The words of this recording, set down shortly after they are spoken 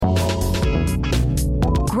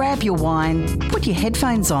grab your wine, put your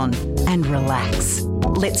headphones on and relax.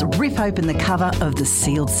 Let's rip open the cover of the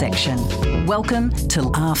sealed section. Welcome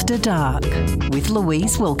to After Dark with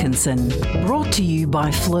Louise Wilkinson. Brought to you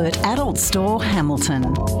by Flirt Adult Store,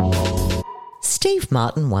 Hamilton. Steve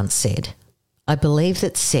Martin once said, "I believe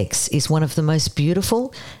that sex is one of the most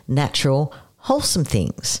beautiful, natural, wholesome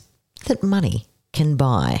things that money can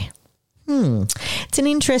buy." It's an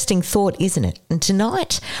interesting thought, isn't it? And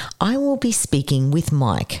tonight I will be speaking with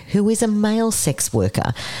Mike, who is a male sex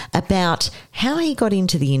worker, about how he got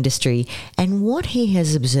into the industry and what he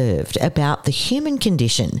has observed about the human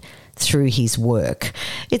condition through his work.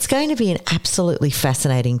 It's going to be an absolutely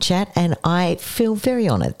fascinating chat, and I feel very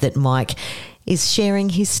honoured that Mike is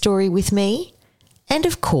sharing his story with me and,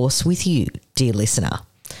 of course, with you, dear listener.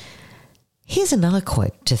 Here's another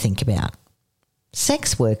quote to think about.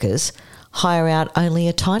 Sex workers hire out only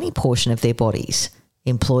a tiny portion of their bodies.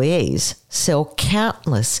 Employees sell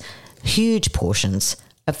countless, huge portions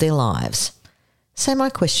of their lives. So my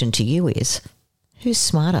question to you is, who's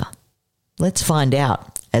smarter? Let's find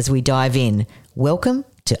out as we dive in. Welcome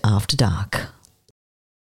to After Dark.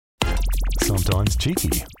 Sometimes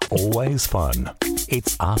cheeky, always fun.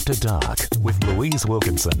 It's After Dark with Louise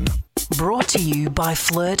Wilkinson. Brought to you by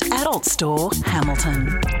Flirt Adult Store,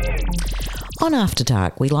 Hamilton. On After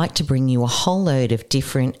Dark, we like to bring you a whole load of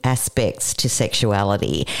different aspects to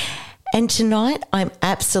sexuality. And tonight, I'm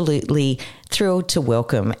absolutely thrilled to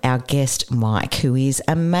welcome our guest, Mike, who is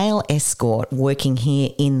a male escort working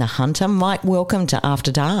here in the Hunter. Mike, welcome to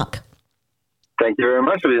After Dark. Thank you very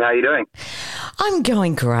much. How are you doing? I'm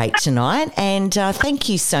going great tonight, and thank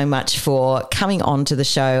you so much for coming on to the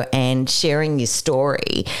show and sharing your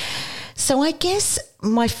story. So I guess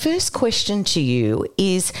my first question to you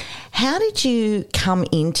is, how did you come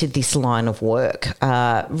into this line of work?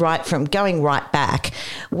 Right from going right back,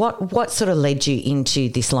 what sort of led you into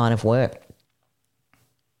this line of work?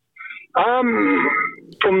 For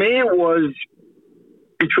me, it was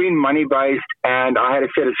between money-based and I had a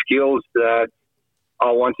set of skills that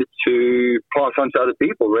I wanted to pass on to other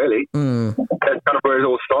people, really. That's kind of where it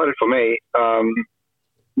all started for me.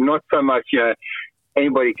 Not so much,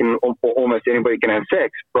 anybody can, or almost anybody can have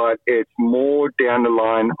sex, but it's more down the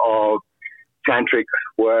line of tantric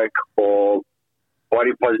work or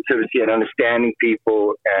body positivity and understanding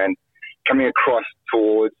people and coming across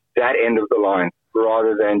towards that end of the line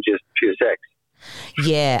rather than just pure sex.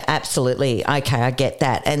 Yeah, absolutely. Okay, I get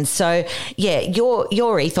that. And so, yeah,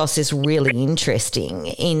 your ethos is really interesting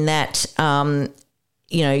in that,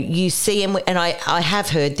 you see, and I have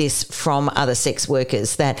heard this from other sex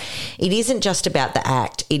workers, that it isn't just about the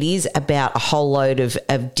act. It is about a whole load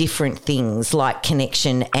of different things like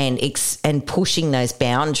connection and pushing those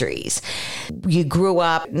boundaries. You grew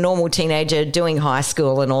up normal teenager doing high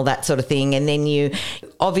school and all that sort of thing, and then you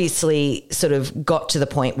obviously sort of got to the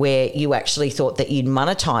point where you actually thought that you'd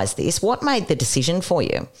monetize this. What made the decision for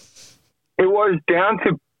you? It was down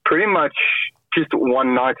to pretty much just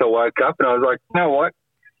one night I woke up and I was like, you know what?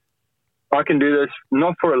 I can do this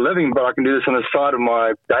not for a living, but I can do this on the side of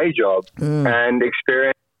my day job and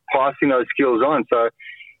experience passing those skills on. So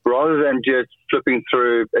rather than just flipping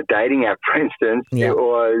through a dating app, for instance, It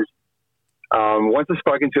was once I've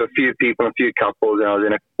spoken to a few people, a few couples, and I was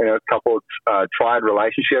in a couple of triad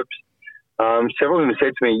relationships, several of them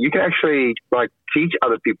said to me, you can actually teach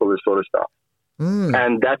other people this sort of stuff.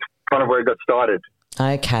 And that's kind of where it got started.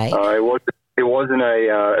 Okay. It wasn't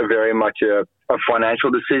a very much a financial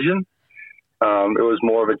decision. It was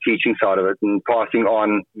more of a teaching side of it and passing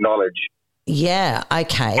on knowledge. Yeah,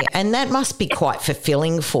 okay. And that must be quite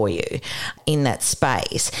fulfilling for you in that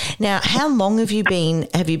space. Now, how long have you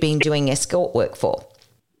been doing escort work for?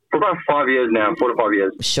 For about 5 years now, 4 to 5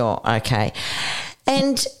 years. Sure, okay.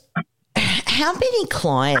 And how many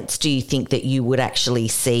clients do you think that you would actually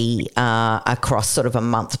see across sort of a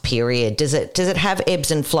month period? Does it have ebbs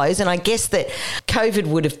and flows? And I guess that COVID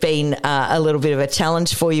would have been a little bit of a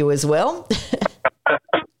challenge for you as well.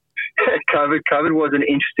 COVID was an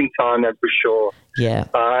interesting time, that's for sure. Yeah.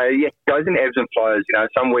 It goes in ebbs and flows.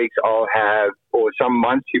 Some weeks I'll have, or some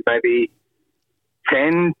months you maybe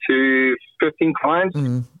 10 to 15 clients,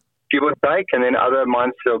 give or take, and then other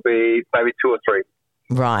months there'll be maybe 2 or 3.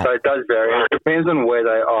 Right. So it does vary. It depends on where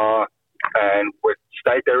they are and what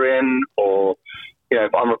state they're in, or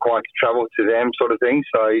if I'm required to travel to them, sort of thing.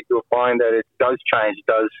 So you'll find that it does change. It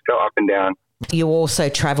does go up and down. You also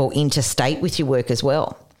travel interstate with your work as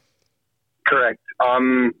well? Correct.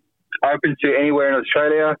 I'm open to anywhere in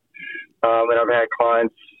Australia, and I've had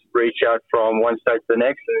clients reach out from one state to the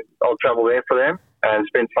next, and I'll travel there for them and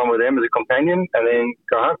spend time with them as a companion and then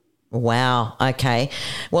go home. Wow. Okay.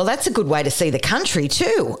 Well, that's a good way to see the country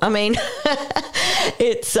too. I mean,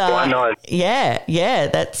 it's Why not? yeah.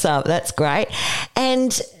 That's great.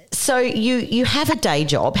 And so you have a day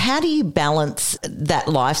job. How do you balance that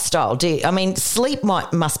lifestyle? Sleep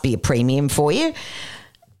must be a premium for you.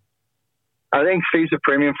 I think sleep's a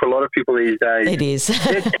premium for a lot of people these days. It is.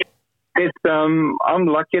 I'm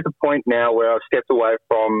lucky at the point now where I've stepped away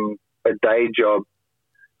from a day job,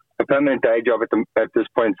 a permanent day job at this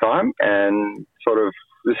point in time, and sort of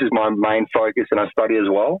this is my main focus, and I study as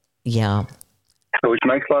well. Yeah. Which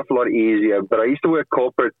makes life a lot easier. But I used to work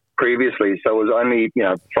corporate previously, so it was only,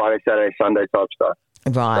 Friday, Saturday, Sunday type stuff.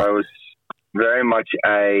 Right. So it was very much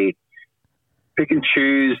a pick and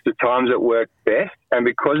choose the times that work best. And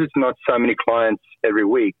because it's not so many clients every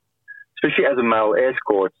week, especially as a male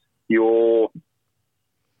escort, I'm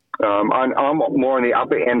more on the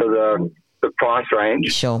upper end of the price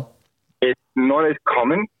range. Sure. It's not as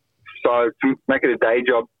common. So to make it a day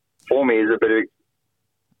job for me is a bit of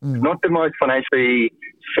not the most financially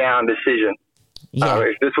sound decision. Yeah.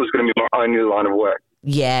 If this was going to be my only line of work.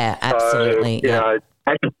 Yeah, absolutely. So, I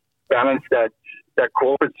have to balance that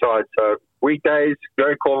corporate side. So weekdays,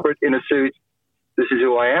 very corporate in a suit. This is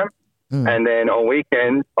who I am. And then on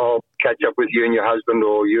weekends, I'll catch up with you and your husband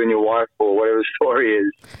or you and your wife or whatever the story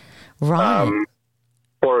is. Right.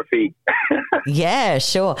 For a fee. Yeah,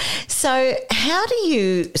 sure. So how do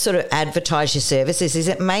you sort of advertise your services? Is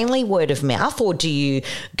it mainly word of mouth, or do you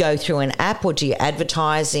go through an app, or do you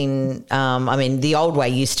advertise in, the old way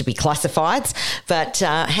used to be classifieds, but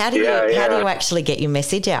how do you actually get your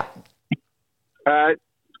message out?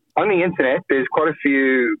 On the internet, there's quite a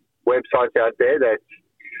few websites out there that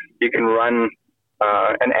you can run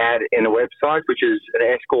an ad in a website, which is an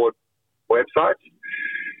Escort website.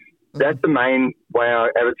 That's the main way I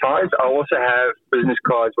advertise. I also have business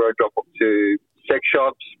cards where I drop off to sex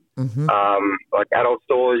shops, like adult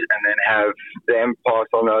stores, and then have them pass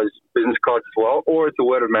on those business cards as well, or it's a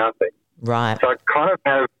word of mouth thing. Right. So I kind of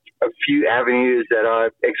have a few avenues that I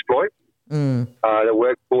exploit that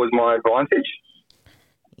work towards my advantage.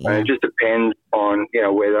 Yeah. And it just depends on,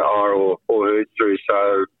 where they are or who it's through.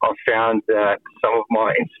 So I've found that some of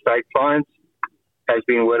my interstate clients has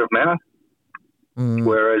been word of mouth,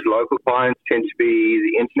 whereas local clients tend to be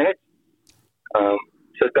the internet.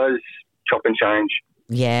 So it does chop and change.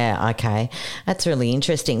 Yeah, okay. That's really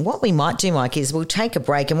interesting. What we might do, Mike, is we'll take a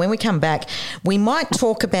break, and when we come back, we might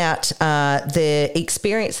talk about the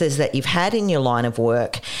experiences that you've had in your line of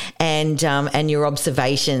work and your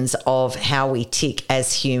observations of how we tick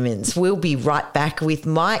as humans. We'll be right back with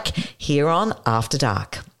Mike here on After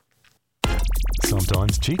Dark.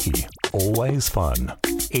 Sometimes cheeky, always fun.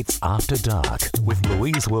 It's After Dark with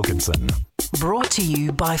Louise Wilkinson. Brought to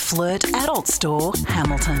you by Flirt Adult Store,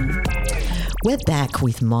 Hamilton. We're back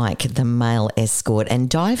with Mike, the male escort, and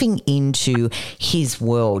diving into his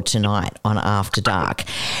world tonight on After Dark.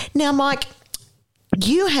 Now, Mike,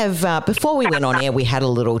 you have, before we went on air, we had a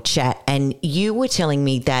little chat, and you were telling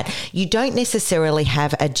me that you don't necessarily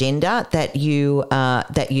have a gender that you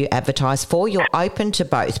advertise for. You're open to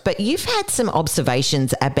both, but you've had some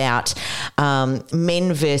observations about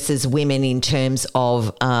men versus women in terms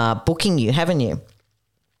of booking you, haven't you?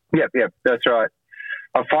 Yep, that's right.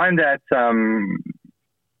 I find that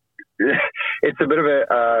it's a bit of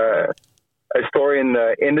a story in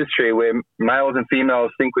the industry where males and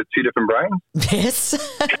females think with two different brains. Yes.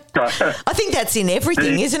 I think that's in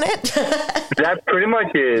everything, isn't it? That pretty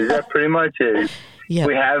much is. Yeah.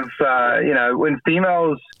 We have, when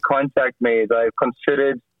females contact me, they've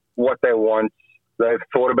considered what they want. They've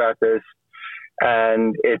thought about this,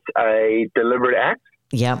 and it's a deliberate act.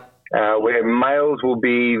 Yeah. Where males will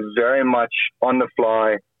be very much on the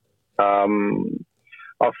fly.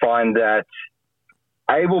 I find that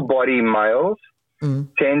able-bodied males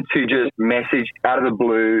tend to just message out of the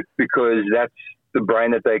blue because that's the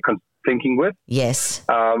brain that they're thinking with. Yes.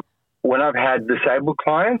 When I've had disabled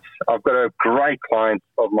clients, I've got a great client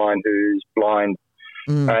of mine who's blind,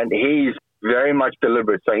 and he's very much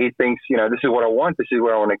deliberate. So he thinks, this is what I want, this is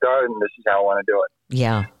where I want to go, and this is how I want to do it.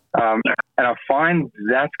 Yeah. And I find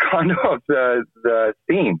that's kind of the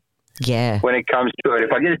theme. Yeah. When it comes to it.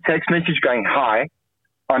 If I get a text message going, hi,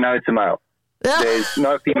 I know it's a male. There's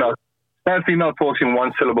no female talks in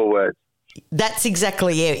one syllable words. That's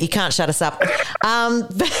exactly it. You can't shut us up.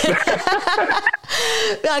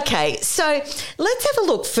 Okay, so let's have a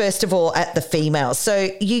look first of all at the female. So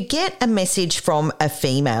you get a message from a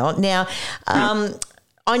female. Now,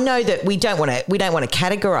 I know that we don't want to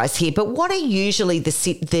categorize here, but what are usually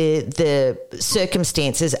the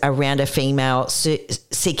circumstances around a female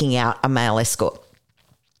seeking out a male escort?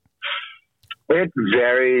 It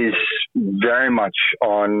varies very much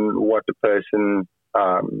on what the person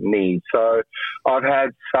needs. So I've had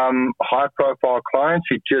some high-profile clients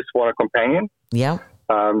who just want a companion,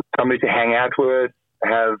 somebody to hang out with,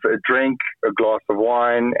 have a drink, a glass of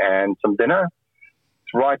wine, and some dinner,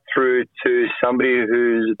 right through to somebody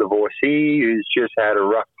who's a divorcee, who's just had a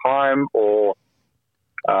rough time or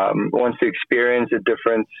wants to experience a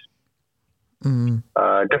different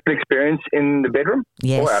experience in the bedroom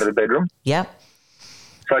or out of the bedroom. Yep.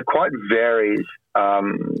 So it quite varies.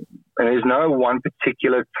 And there's no one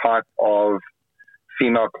particular type of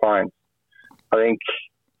female client. I think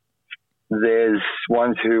there's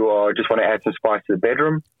ones who just want to add some spice to the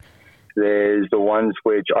bedroom. There's the ones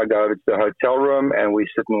which I go over to the hotel room and we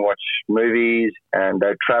sit and watch movies, and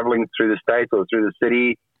they're traveling through the state or through the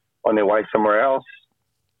city on their way somewhere else.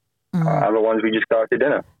 Other ones we just go out to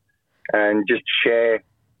dinner and just share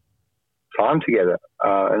time together.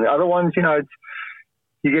 And the other ones,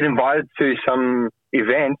 you get invited to some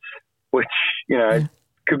events, which,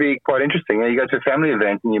 could be quite interesting. You go to a family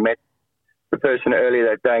event and you met the person earlier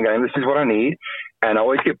that day and going, this is what I need. And I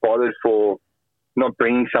always get bothered for not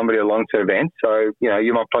bringing somebody along to an event. So,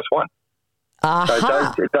 you're my plus one.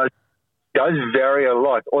 So it does vary a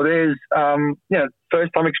lot. Or there's,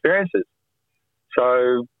 first time experiences.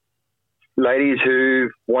 So ladies who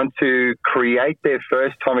want to create their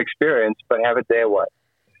first time experience, but have it their way,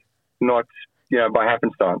 not, by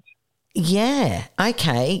happenstance. Yeah.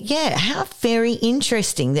 Okay. Yeah. How very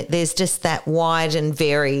interesting that there's just that wide and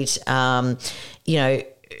varied,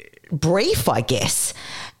 brief, I guess.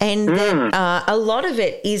 And that a lot of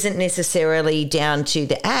it isn't necessarily down to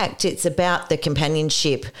the act. It's about the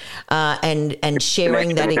companionship and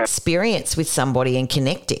sharing that experience with somebody and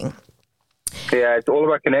connecting. Yeah, it's all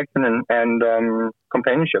about connection and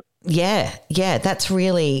companionship. Yeah, that's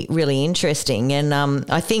really, really interesting. And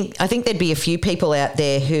I think there'd be a few people out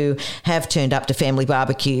there who have turned up to family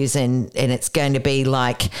barbecues and it's going to be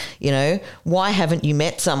like, why haven't you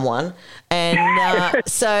met someone? And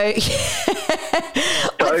so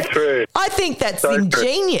true. I think that's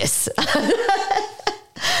ingenious.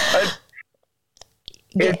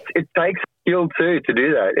 It takes skill too to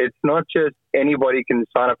do that. It's not just anybody can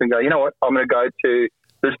sign up and go, you know what, I'm going to go to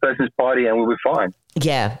this person's party and we'll be fine.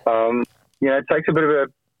 Yeah. It takes a bit of a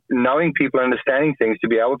knowing people, understanding things to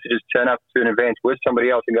be able to just turn up to an event with somebody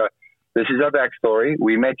else and go, this is our backstory.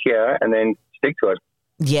 We met here, and then stick to it.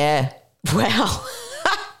 Yeah. Wow.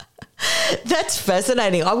 That's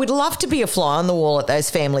fascinating. I would love to be a fly on the wall at those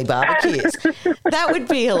family barbecues. That would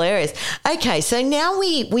be hilarious. Okay, so now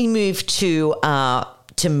we move to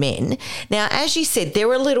men. Now, as you said,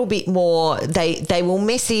 they're a little bit more, they will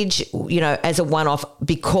message, as a one-off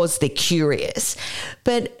because they're curious.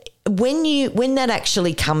 But when that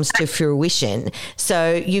actually comes to fruition,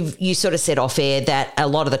 so you sort of said off air that a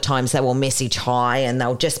lot of the times they will message hi and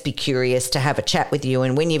they'll just be curious to have a chat with you.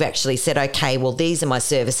 And when you've actually said, okay, well, these are my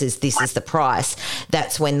services, this is the price,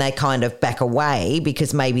 that's when they kind of back away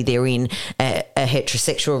because maybe they're in a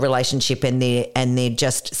heterosexual relationship and they're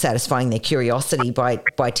just satisfying their curiosity by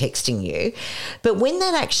texting you. But when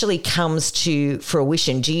that actually comes to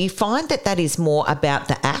fruition, do you find that is more about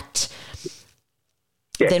the act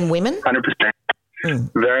than women?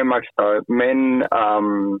 100%. Very much so. Men,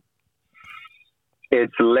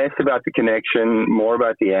 it's less about the connection, more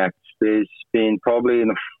about the act. There's been probably in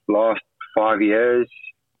the last 5 years,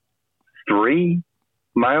 4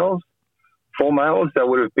 males that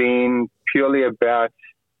would have been purely about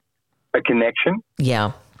a connection.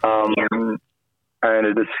 Yeah. And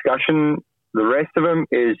a discussion. The rest of them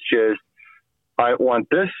is just, I want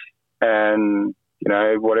this, and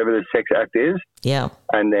whatever the sex act is. Yeah.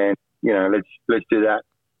 And then, let's do that.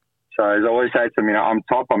 So as I always say to them, I'm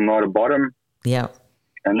top, I'm not a bottom. Yeah.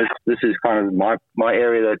 And this is kind of my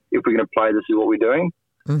area that if we're going to play, this is what we're doing.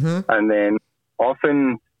 Mm-hmm. And then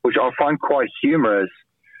often, which I find quite humorous,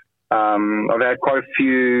 I've had quite a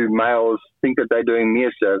few males think that they're doing me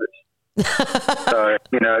a service. So,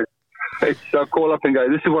 I call up and go,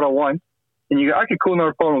 this is what I want. And you go, okay, cool, not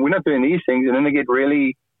a problem. We're not doing these things. And then they get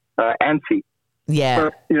really antsy. Yeah.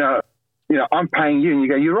 So, I'm paying you, and you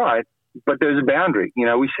go, you're right, but there's a boundary.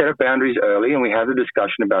 We set up boundaries early, and we have a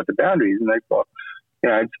discussion about the boundaries. And they've got,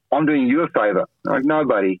 I'm doing you a favor. I'm like, no,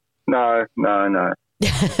 buddy. No.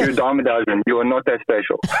 You're a dime a dozen. You are not that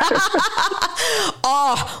special.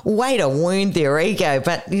 Oh, way to wound their ego.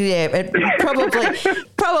 But yeah,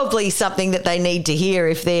 probably something that they need to hear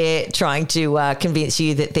if they're trying to convince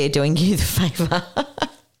you that they're doing you the favor.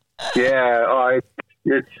 Yeah,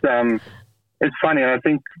 it's funny. I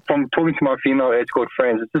think from talking to my female escort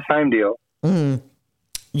friends, it's the same deal.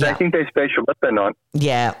 They think they're special, but they're not.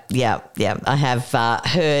 Yeah. I have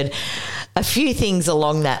heard a few things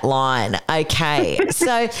along that line. Okay,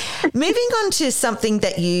 so moving on to something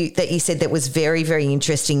that you said that was very, very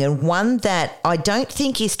interesting, and one that I don't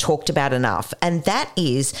think is talked about enough, and that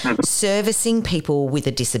is servicing people with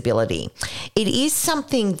a disability. It is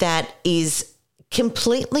something that is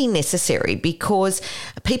completely necessary because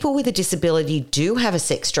people with a disability do have a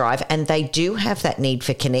sex drive and they do have that need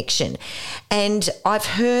for connection. And I've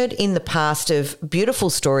heard in the past of beautiful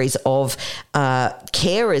stories of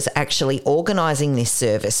carers actually organising this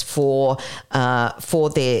service for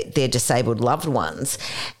their disabled loved ones.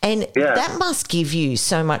 And that must give you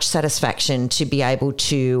so much satisfaction to be able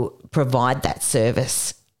to provide that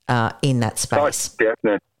service in that space.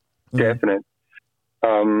 Oh, definite.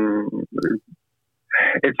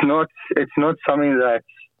 It's not something that's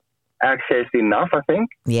accessed enough, I think.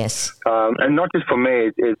 Yes. And not just for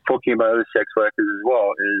me, it's talking about other sex workers as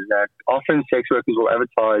well, is that often sex workers will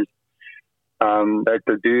advertise that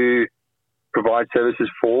they do provide services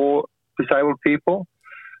for disabled people,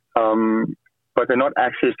 but they're not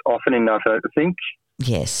accessed often enough. I think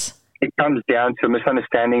it comes down to a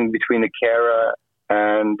misunderstanding between the carer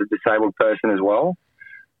and the disabled person as well.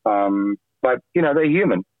 But, they're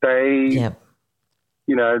human. There's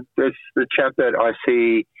the chap that I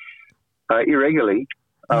see irregularly,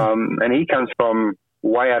 and he comes from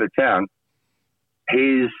way out of town.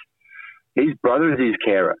 His brother is his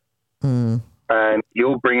carer, and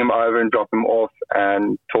he'll bring him over and drop him off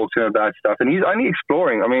and talk to him about stuff. And he's only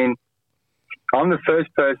exploring. I mean, I'm the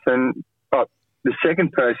the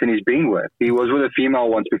second person he's been with. He was with a female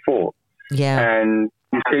once before. Yeah. And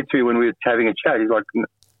he said to me when we were having a chat, he's like,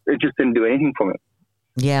 it just didn't do anything for me.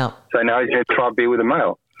 Yeah. So now he's going to try to be with a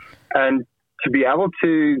male. And to be able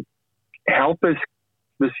to help this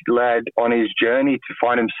lad on his journey to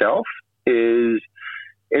find himself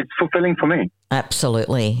it's fulfilling for me.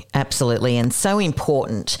 Absolutely. And so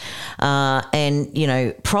important.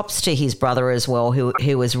 And, props to his brother as well,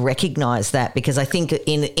 who has recognised that, because I think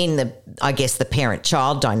in the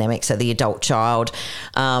parent-child dynamic, so the adult child,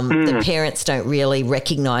 the parents don't really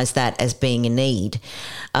recognise that as being a need.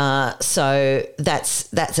 So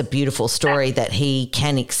that's a beautiful story that he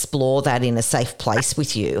can explore that in a safe place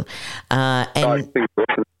with you. And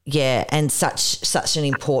such an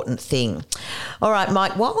important thing. All right,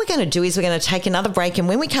 Mike, what we're going to do is we're going to take another break, and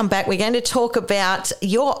when we come back, we're going to talk about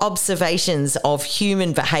your observations of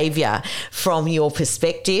human behaviour from your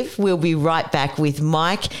perspective. We'll be right back with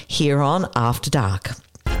Mike here on After Dark.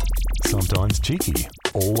 Sometimes cheeky,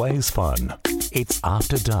 always fun. It's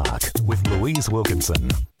After Dark with Louise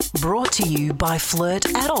Wilkinson. Brought to you by Flirt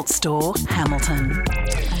Adult Store, Hamilton.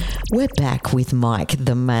 We're back with Mike,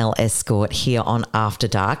 the male escort, here on After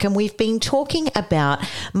Dark, and we've been talking about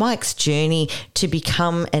Mike's journey to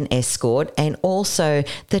become an escort and also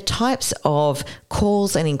the types of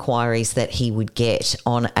calls and inquiries that he would get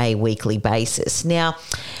on a weekly basis. Now,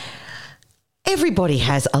 everybody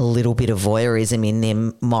has a little bit of voyeurism in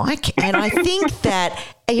them, Mike, and I think that,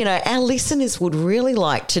 our listeners would really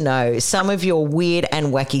like to know some of your weird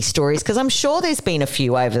and wacky stories, because I'm sure there's been a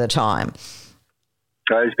few over the time.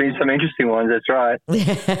 There's been some interesting ones, that's right.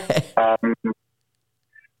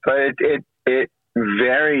 So it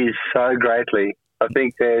varies so greatly. I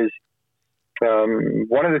think there's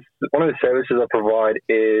one of the services I provide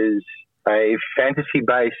is a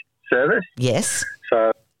fantasy-based service. Yes.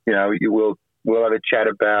 So, we'll have a chat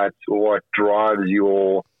about what drives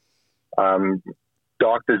your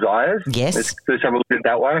dark desires. Yes. Let's have a look at it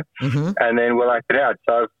that way. Mm-hmm. And then we'll act it out.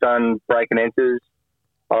 So I've done break and enters.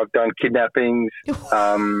 I've done kidnappings.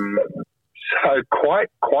 So quite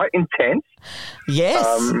intense. Yes.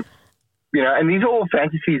 And these are all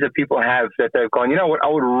fantasies that people have that they've gone, you know what, I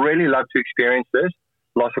would really love to experience this,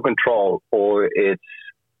 loss of control, or it's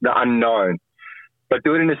the unknown. But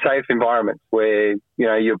do it in a safe environment where,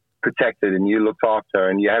 you're protected and you're looked after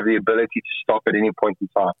and you have the ability to stop at any point in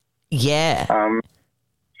time. Yeah.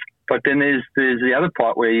 But then there's the other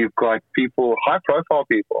part where you've got people, high-profile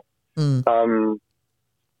people, who've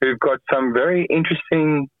got some very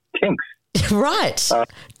interesting kinks. Right.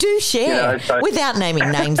 Do share, without naming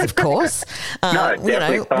names, of course. No,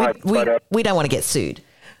 definitely not. We don't want to get sued.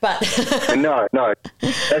 But No.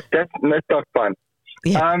 That's not fun.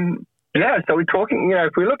 Yeah. So we're talking,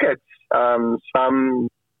 if we look at some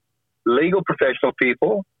legal professional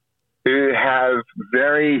people who have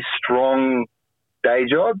very strong day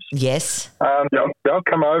jobs. Yes. They'll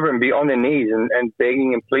come over and be on their knees and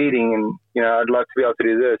begging and pleading and, I'd love to be able to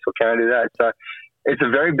do this or can I do that? So it's a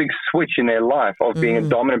very big switch in their life of being a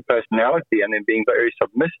dominant personality and then being very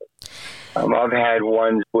submissive. I've had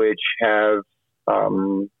ones which have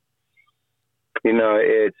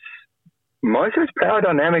It's most of it's power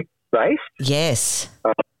dynamic based. Yes.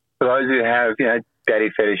 For those who have, daddy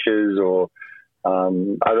fetishes or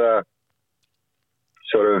other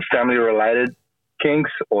sort of family related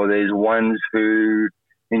kinks, or there's ones who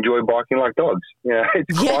enjoy barking like dogs.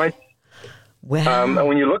 It's quite. Wow. And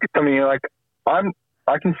when you look at something, you're like, I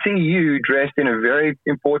can see you dressed in a very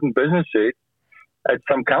important business suit at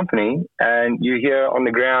some company, and you're here on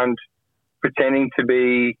the ground pretending to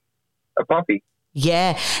be a puppy.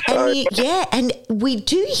 Yeah. And we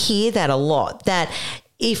do hear that a lot, that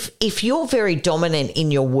if you're very dominant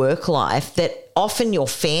in your work life, that often your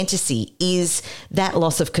fantasy is that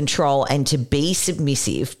loss of control and to be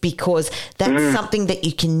submissive, because that's something that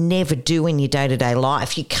you can never do in your day-to-day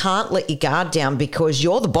life. You can't let your guard down because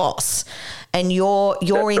you're the boss and you're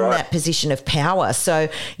in that position of power. So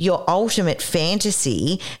your ultimate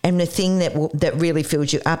fantasy and the thing that really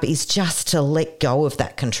fills you up is just to let go of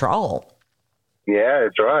that control. Yeah,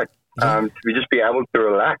 that's right. Yeah. To just be able to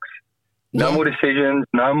relax. No more decisions,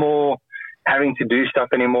 no more having to do stuff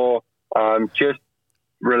anymore. Just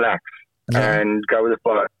relax and go with the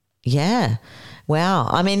flow. Yeah. Wow.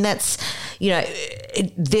 I mean, that's,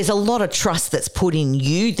 there's a lot of trust that's put in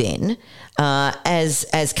you then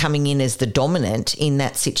as coming in as the dominant in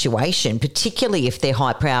that situation, particularly if they're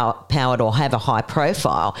high-powered or have a high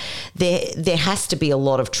profile. There has to be a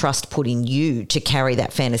lot of trust put in you to carry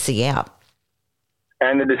that fantasy out.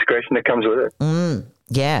 And the discretion that comes with it.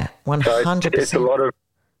 Yeah, 100%. So it's a lot of,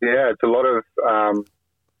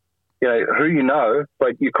 who you know,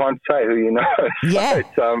 but you can't say who you know. Yeah.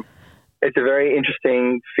 So it's a very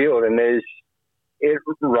interesting field, and it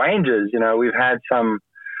ranges.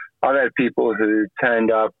 I've had people who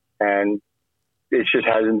turned up and it just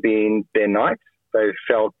hasn't been their night. They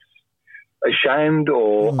felt ashamed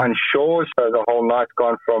or unsure, so the whole night's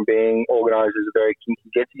gone from being organised as a very kinky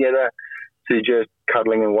get-together to just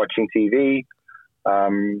cuddling and watching TV.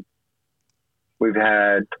 We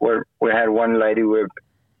had one lady with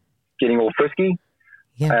getting all frisky,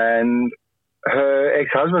 and her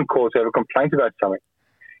ex-husband called to have a complaint about something.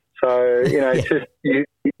 So, it's just,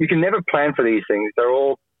 you can never plan for these things.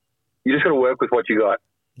 You just got to work with what you got.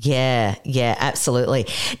 Yeah, absolutely.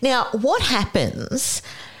 Now, what happens,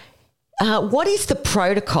 what is the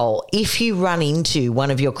protocol if you run into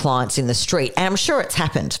one of your clients in the street? And I'm sure it's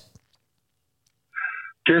happened.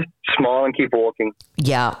 Just smile and keep walking.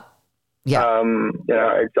 Yeah.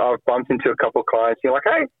 I've bumped into a couple of clients. You're like,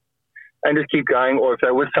 hey, and just keep going. Or if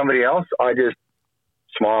they're with somebody else, I just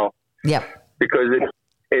smile. Yeah. Because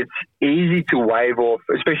it's easy to wave off,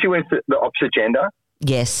 especially when it's the opposite gender.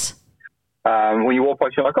 Yes. When you walk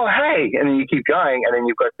past, you're like, oh, hey, and then you keep going, and then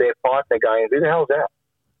you've got their partner going, who the hell's that?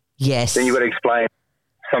 Yes. Then you've got to explain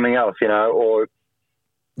something else, or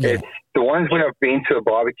it's the ones when I've been to a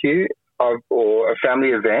barbecue or a family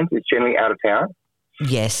event, it's generally out of town.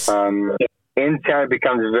 Yes. In town, it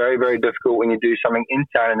becomes very, very difficult when you do something in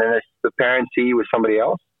town, and then the parents see you with somebody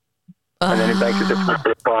else, and then it makes it difficult for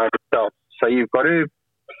the client itself. So you've got to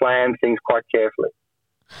plan things quite carefully.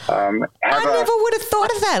 I never would have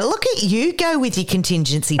thought of that. Look at you go with your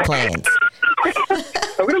contingency plans.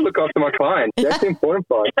 I'm going to look after my clients. That's the important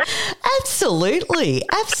part. Absolutely.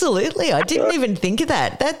 I didn't even think of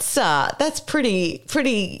that. That's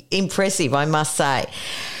pretty impressive, I must say.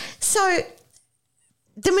 So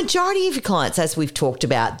the majority of your clients, as we've talked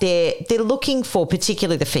about, they're looking for,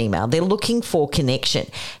 particularly the female, they're looking for connection.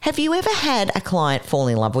 Have you ever had a client fall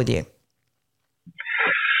in love with you?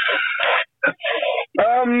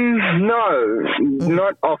 No,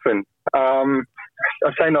 not often. I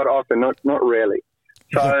say not often, not rarely.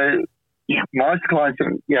 So most clients,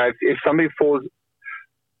 if somebody falls,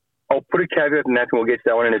 I'll put a caveat in that, and we'll get to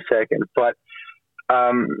that one in a second. But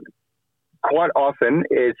quite often,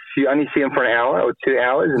 it's you only see them for an hour or 2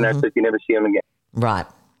 hours, and that's it. You never see them again. Right.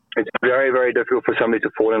 It's very, very difficult for somebody to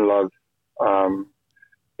fall in love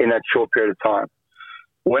in that short period of time.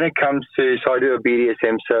 When it comes to, so I do a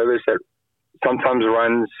BDSM service that sometimes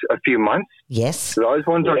runs a few months. Yes. Those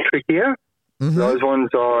ones are trickier. Those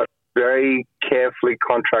ones are very carefully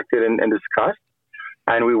contracted and discussed,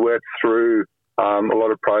 and we work through a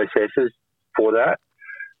lot of processes for that.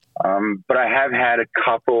 But I have had a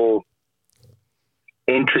couple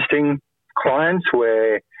interesting clients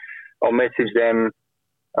where I'll message them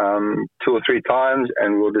 2 or 3 times,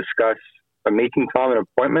 and we'll discuss a meeting time and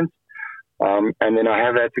appointment. And then I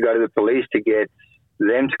have had to go to the police to get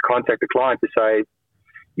them to contact the client to say,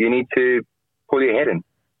 you need to pull your head in.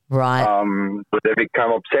 Right. They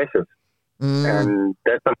become obsessive. And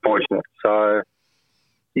that's unfortunate. So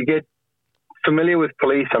you get familiar with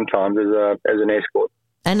police sometimes as an escort.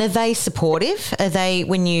 And are they supportive? Are they,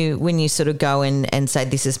 when you sort of go and say,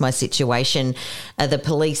 this is my situation, are the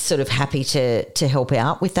police sort of happy to help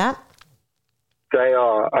out with that? They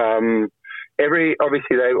are.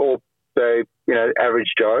 Obviously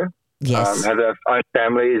average Joe, yes, have their own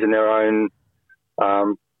families and their own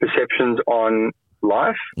perceptions on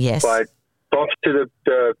life. Yes. But props to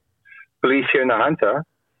the police here in the Hunter.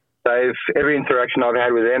 Every interaction I've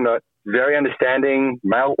had with them, they're very understanding,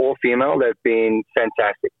 male or female. They've been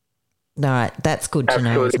fantastic. All right, that's good to know.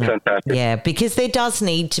 Absolutely fantastic. Yeah, because there does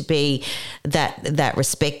need to be that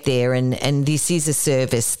respect there, and this is a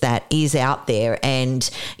service that is out there, and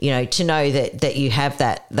to know that you have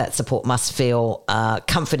that support must feel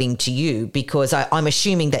comforting to you, because I'm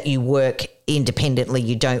assuming that you work independently.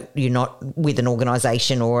 You're not with an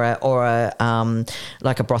organisation or a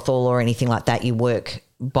like a brothel or anything like that. You work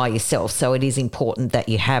by yourself, so it is important that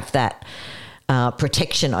you have that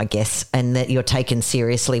protection, I guess, and that you're taken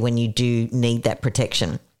seriously when you do need that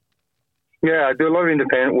protection. Yeah, I do a lot of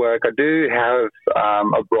independent work. I do have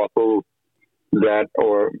a brothel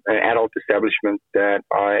or an adult establishment that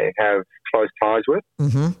I have close ties with,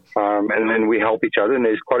 and then we help each other. And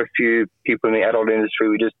there's quite a few people in the adult industry.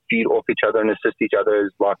 We just feed off each other and assist each other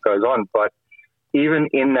as life goes on. But even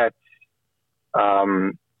in that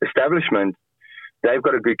establishment, they've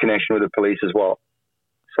got a good connection with the police as well.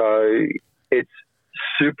 So it's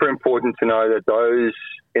super important to know that those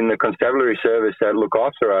in the constabulary service that look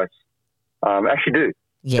after us actually do.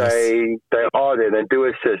 Yes. They are there. They do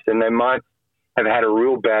assist, and they might have had a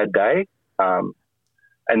real bad day, and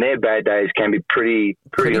their bad days can be pretty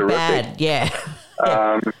horrific. Bad, yeah.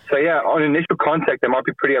 On initial contact, they might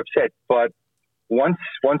be pretty upset, but once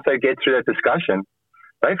they get through that discussion,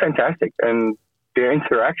 they're fantastic, and their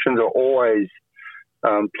interactions are always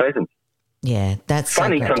pleasant. Yeah, that's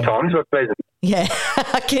funny so sometimes, but pleasant. Yeah,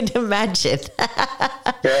 I can imagine.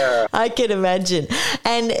 Yeah, I can imagine.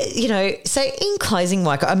 And, so in closing,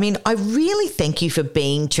 Michael, I mean, I really thank you for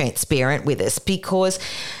being transparent with us, because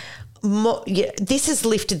this has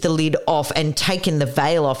lifted the lid off and taken the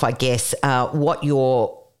veil off, I guess, what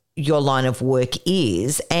your line of work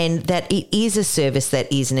is, and that it is a service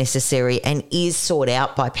that is necessary and is sought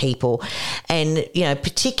out by people. And,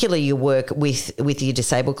 particularly your work with your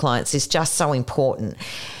disabled clients is just so important.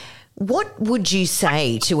 What would you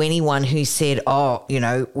say to anyone who said,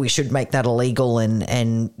 we should make that illegal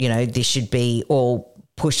and this should be all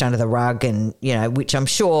pushed under the rug, and, which I'm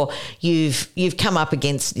sure you've come up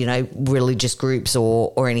against, religious groups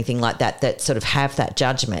or anything like that sort of have that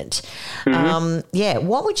judgment.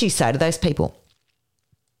 What would you say to those people?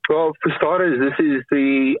 Well, for starters, this is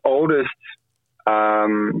the oldest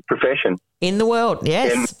profession in the world.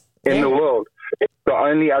 Yes. In the world. The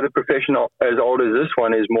only other profession as old as this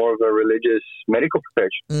one is more of a religious medical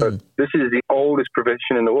profession. So this is the oldest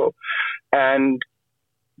profession in the world. And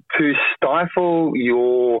to stifle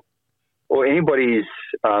your or anybody's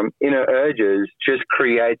inner urges just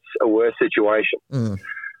creates a worse situation.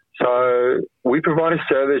 So we provide a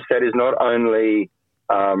service that is not only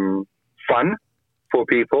fun for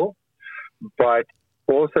people, but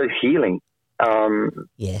also healing.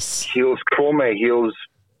 Yes. Heals trauma, heals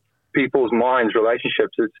people's minds,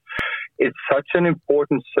 relationships. It's such an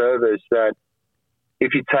important service that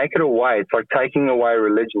if you take it away, it's like taking away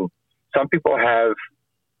religion. Some people have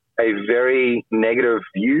a very negative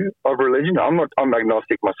view of religion. I'm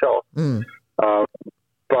agnostic myself,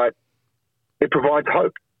 but it provides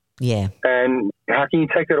hope. Yeah. And how can you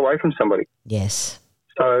take that away from somebody? Yes.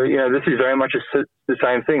 So, this is very much the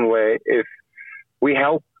same thing, where if we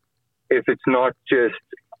help, if it's not just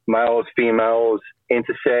males, females,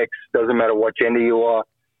 intersex, doesn't matter what gender you are,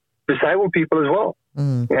 disabled people as well.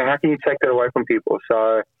 How can you take that away from people?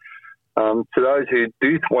 So to those who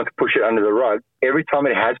do want to push it under the rug, every time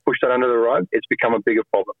it has pushed it under the rug, it's become a bigger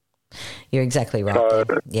problem. You're exactly right. So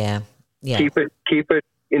yeah. Keep it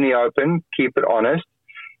in the open, keep it honest,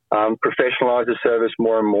 professionalize the service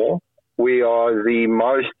more and more. We are the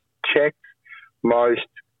most checked, most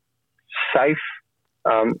safe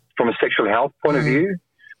from a sexual health point of view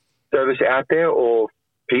service out there, or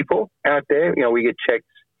people out there. We get checked,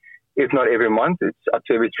 if not every month, it's up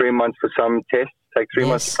to every 3 months for some tests, take 3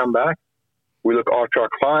 months to come back. We look after our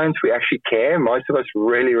clients. We actually care. Most of us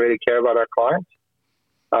really, really care about our clients.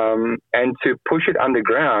 And to push it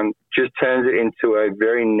underground just turns it into a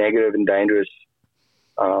very negative and dangerous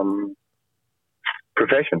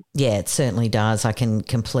profession. Yeah, it certainly does. I can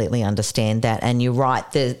completely understand that. And you're right,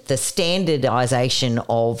 the standardisation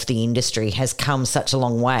of the industry has come such a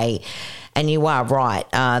long way. And you are right,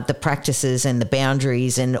 the practices and the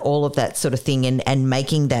boundaries and all of that sort of thing, and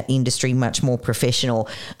making that industry much more professional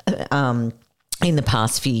in the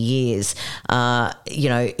past few years,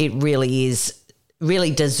 it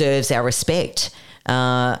really deserves our respect.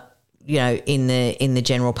 In the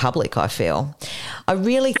general public, I feel. I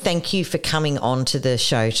really thank you for coming on to the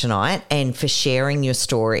show tonight and for sharing your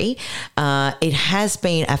story. It has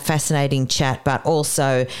been a fascinating chat, but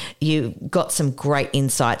also you got some great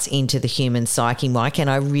insights into the human psyche, Mike, and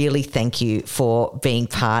I really thank you for being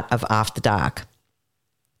part of After Dark.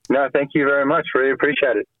 No, thank you very much. Really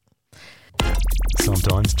appreciate it.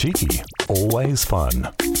 Sometimes cheeky, always fun.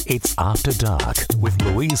 It's After Dark with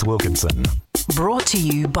Louise Wilkinson. Brought to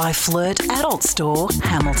you by Flirt Adult Store,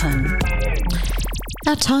 Hamilton.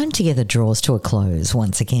 Our time together draws to a close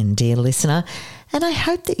once again, dear listener, and I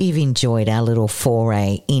hope that you've enjoyed our little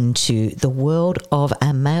foray into the world of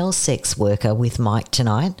a male sex worker with Mike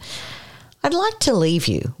tonight. I'd like to leave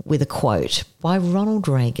you with a quote by Ronald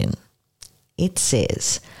Reagan. It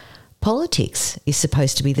says, "Politics is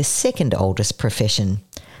supposed to be the second oldest profession.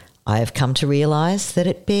 I have come to realise that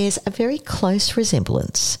it bears a very close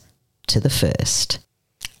resemblance to the first."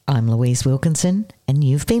 I'm Louise Wilkinson, and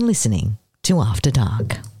you've been listening to After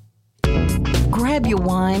Dark. Grab your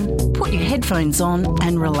wine, put your headphones on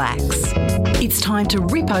and relax. It's time to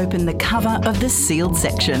rip open the cover of the sealed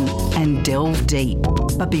section and delve deep.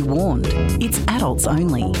 But be warned, it's adults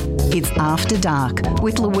only. It's After Dark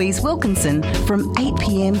with Louise Wilkinson from 8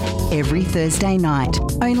 p.m. every Thursday night,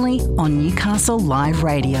 only on Newcastle Live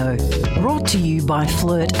Radio. Brought to you by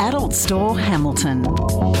Flirt Adult Store, Hamilton.